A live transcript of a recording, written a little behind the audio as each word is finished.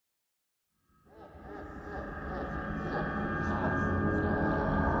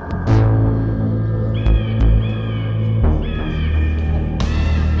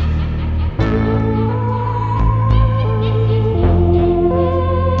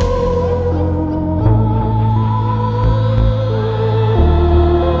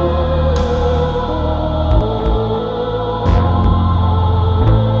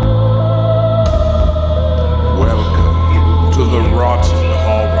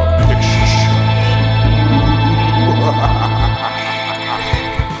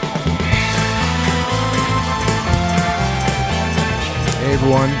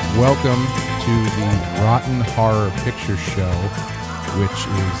welcome to the Rotten Horror Picture Show, which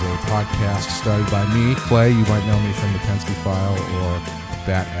is a podcast started by me, Clay. You might know me from the Penske File or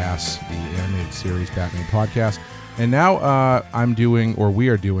Bat-Ass, the animated series Batman podcast. And now we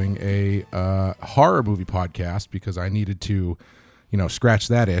are doing a horror movie podcast because I needed to, scratch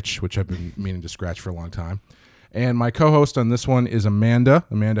that itch, which I've been meaning to scratch for a long time. And my co-host on this one is Amanda.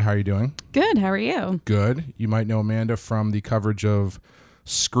 Amanda, how are you doing? Good. How are you? Good. You might know Amanda from the coverage of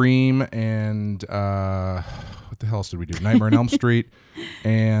Scream and what the hell else did we do? Nightmare on Elm Street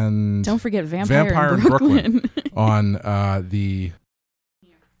and don't forget Vampire in Brooklyn. On the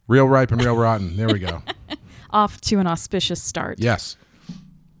Real Ripe and Real Rotten. There we go. Off to an auspicious start. Yes.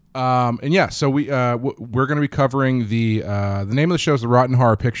 So we're going to be covering the name of the show is the Rotten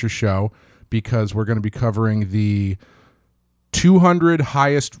Horror Picture Show because we're going to be covering the 200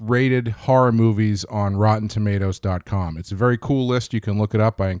 highest rated horror movies on RottenTomatoes.com. It's a very cool list. You can look it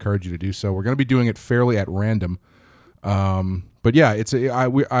up. I encourage you to do so. We're going to be doing it fairly at random. But yeah, it's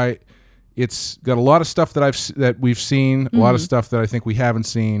got a lot of stuff that we've seen, a lot of stuff that I think we haven't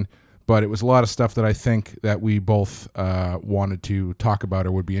seen, but it was a lot of stuff that I think that we both wanted to talk about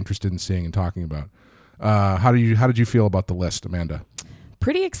or would be interested in seeing and talking about. How did you feel about the list, Amanda?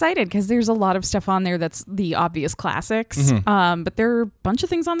 Pretty excited because there's a lot of stuff on there that's the obvious classics, but there are a bunch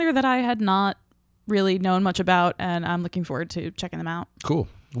of things on there that I had not really known much about, and I'm looking forward to checking them out. Cool.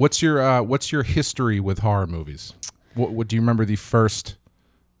 What's your history with horror movies? What do you remember the first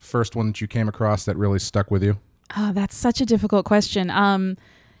one that you came across that really stuck with you? Oh, that's such a difficult question.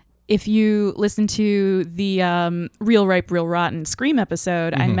 If you listen to the Real Ripe, Real Rotten Scream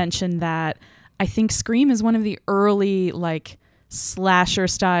episode, I mentioned that I think Scream is one of the early slasher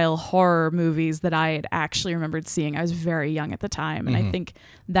style horror movies that I had actually remembered seeing. I was very young at the time, and I think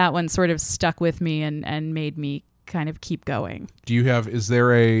that one sort of stuck with me and made me kind of keep going. Is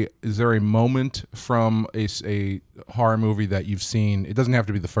there a moment from a horror movie that you've seen? It doesn't have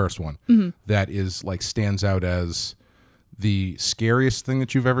to be the first one that is stands out as the scariest thing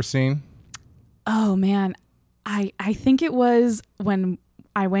that you've ever seen? Oh man, I think it was when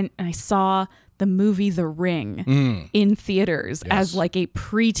I went and I saw the movie The Ring in theaters as a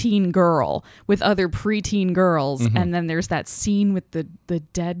preteen girl with other preteen girls, and then there's that scene with the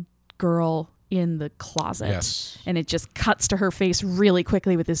dead girl in the closet, and it just cuts to her face really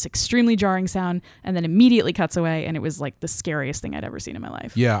quickly with this extremely jarring sound, and then immediately cuts away, and it was the scariest thing I'd ever seen in my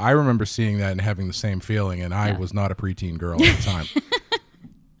life. Yeah, I remember seeing that and having the same feeling, and I was not a preteen girl at the time.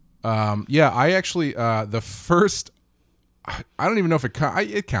 I actually the first. I don't even know if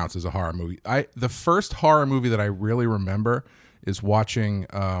it counts as a horror movie. The first horror movie that I really remember is watching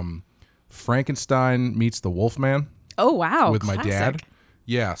Frankenstein Meets the Wolfman. Oh wow! With classic. My dad.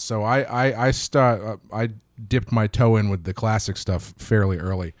 Yeah, so I dipped my toe in with the classic stuff fairly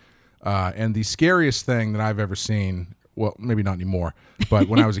early, and the scariest thing that I've ever seen. Well, maybe not anymore, but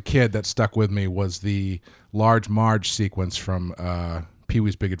when I was a kid, that stuck with me was the Large Marge sequence from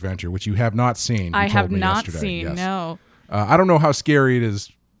Pee-wee's Big Adventure, which you have not seen. I have not seen. Yes. No. I don't know how scary it is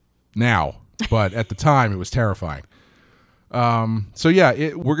now, but at the time it was terrifying. We're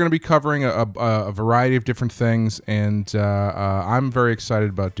going to be covering a variety of different things, and I'm very excited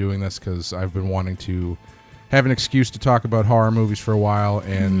about doing this because I've been wanting to have an excuse to talk about horror movies for a while,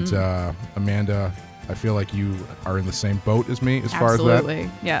 and Amanda, I feel like you are in the same boat as me as far as that. Absolutely,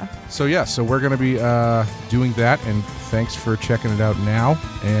 yeah. So we're going to be doing that, and thanks for checking it out now,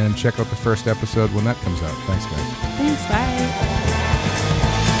 and check out the first episode when that comes out. Thanks, guys. Thanks, bye.